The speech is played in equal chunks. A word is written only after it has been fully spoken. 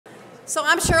So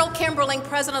I'm Cheryl Kimberling,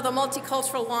 president of the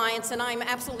Multicultural Alliance, and I'm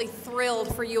absolutely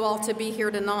thrilled for you all to be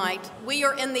here tonight. We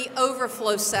are in the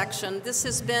overflow section. This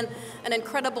has been an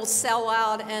incredible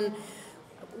sellout, and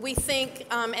we think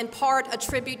in part a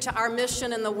tribute to our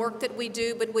mission and the work that we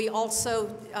do, but we also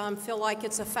feel like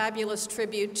it's a fabulous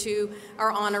tribute to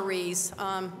our honorees,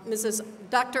 Mrs.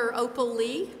 Dr. Opal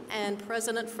Lee and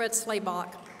President Fred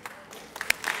Slaybach.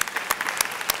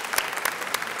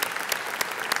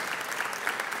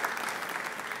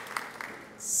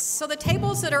 So the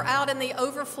tables that are out in the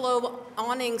overflow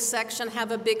awning section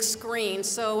have a big screen.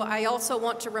 So I also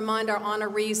want to remind our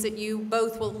honorees that you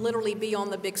both will literally be on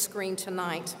the big screen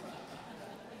tonight.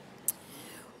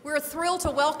 We're thrilled to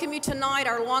welcome you tonight,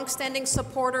 our longstanding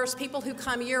supporters, people who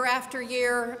come year after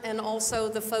year, and also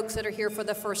the folks that are here for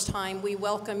the first time. We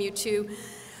welcome you to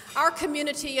our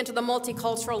community and to the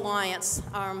Multicultural Alliance.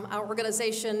 Our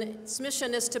organization's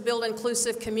mission is to build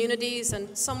inclusive communities,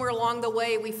 and somewhere along the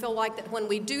way we feel like that when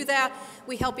we do that,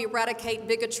 we help eradicate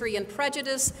bigotry and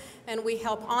prejudice, and we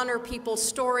help honor people's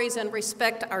stories and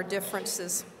respect our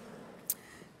differences.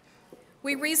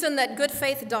 We reason that good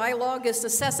faith dialogue is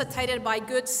necessitated by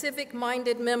good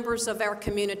civic-minded members of our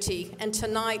community, and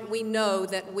tonight we know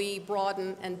that we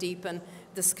broaden and deepen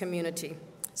this community.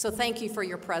 So thank you for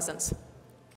your presence.